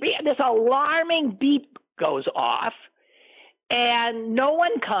 beep, beep, this alarming beep goes off, and no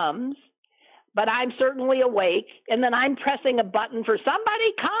one comes, but I'm certainly awake, and then I'm pressing a button for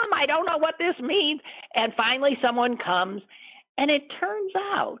somebody come, I don't know what this means, and finally someone comes, and it turns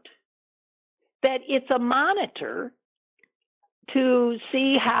out that it's a monitor to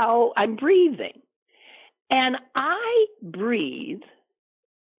see how I'm breathing. And I breathe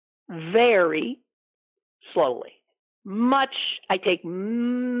very slowly. I take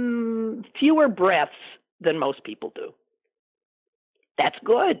fewer breaths than most people do. That's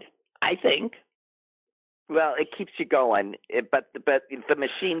good, I think. Well, it keeps you going, but the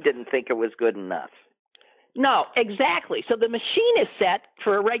machine didn't think it was good enough. No, exactly. So the machine is set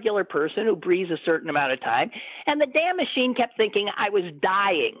for a regular person who breathes a certain amount of time, and the damn machine kept thinking I was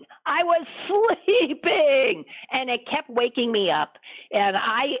dying. I was sleeping, and it kept waking me up. And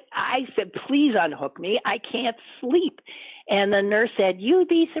I said, please unhook me. I can't sleep. And the nurse said, you'd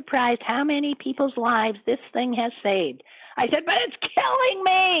be surprised how many people's lives this thing has saved. I said, but it's killing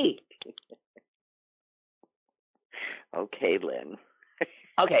me. Okay, Lynn.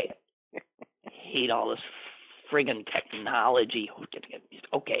 Okay. Hate all this friggin' technology.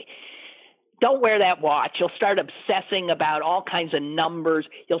 Okay. Don't wear that watch. You'll start obsessing about all kinds of numbers.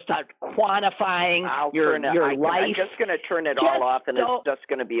 You'll start quantifying your life. I'm just going to turn it all off, and it's just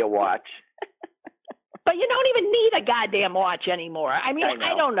going to be a watch. But you don't even need a goddamn watch anymore. I mean,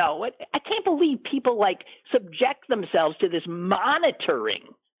 I don't know. I can't believe people subject themselves to this monitoring.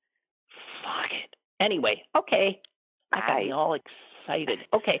 Fuck it. Anyway, okay. I got me all excited.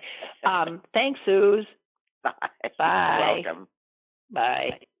 Okay. Thanks, Suze. Bye. Bye. You're welcome. Bye.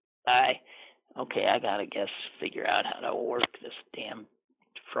 Bye. Okay, I gotta figure out how to work this damn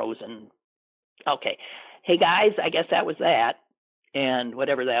frozen. Okay. Hey guys, I guess that was that, and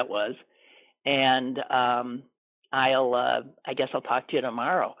whatever that was, and I guess I'll talk to you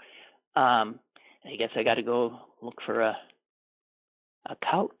tomorrow. I guess I got to go look for a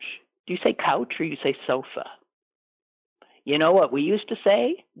couch. Do you say couch or you say sofa? You know what we used to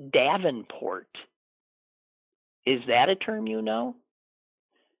say? Davenport. Is that a term you know?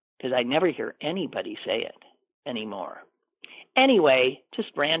 Because I never hear anybody say it anymore. Anyway, just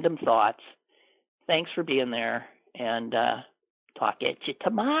random thoughts. Thanks for being there, and talk at you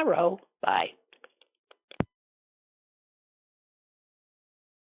tomorrow. Bye.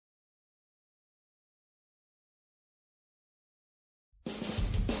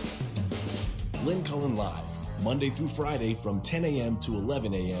 Lynn Cullen Live, Monday through Friday from 10 a.m. to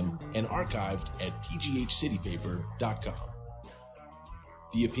 11 a.m. and archived at pghcitypaper.com.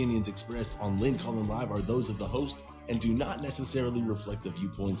 The opinions expressed on Lynn Calling Live are those of the host and do not necessarily reflect the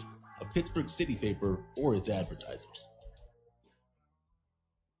viewpoints of Pittsburgh City Paper or its advertisers.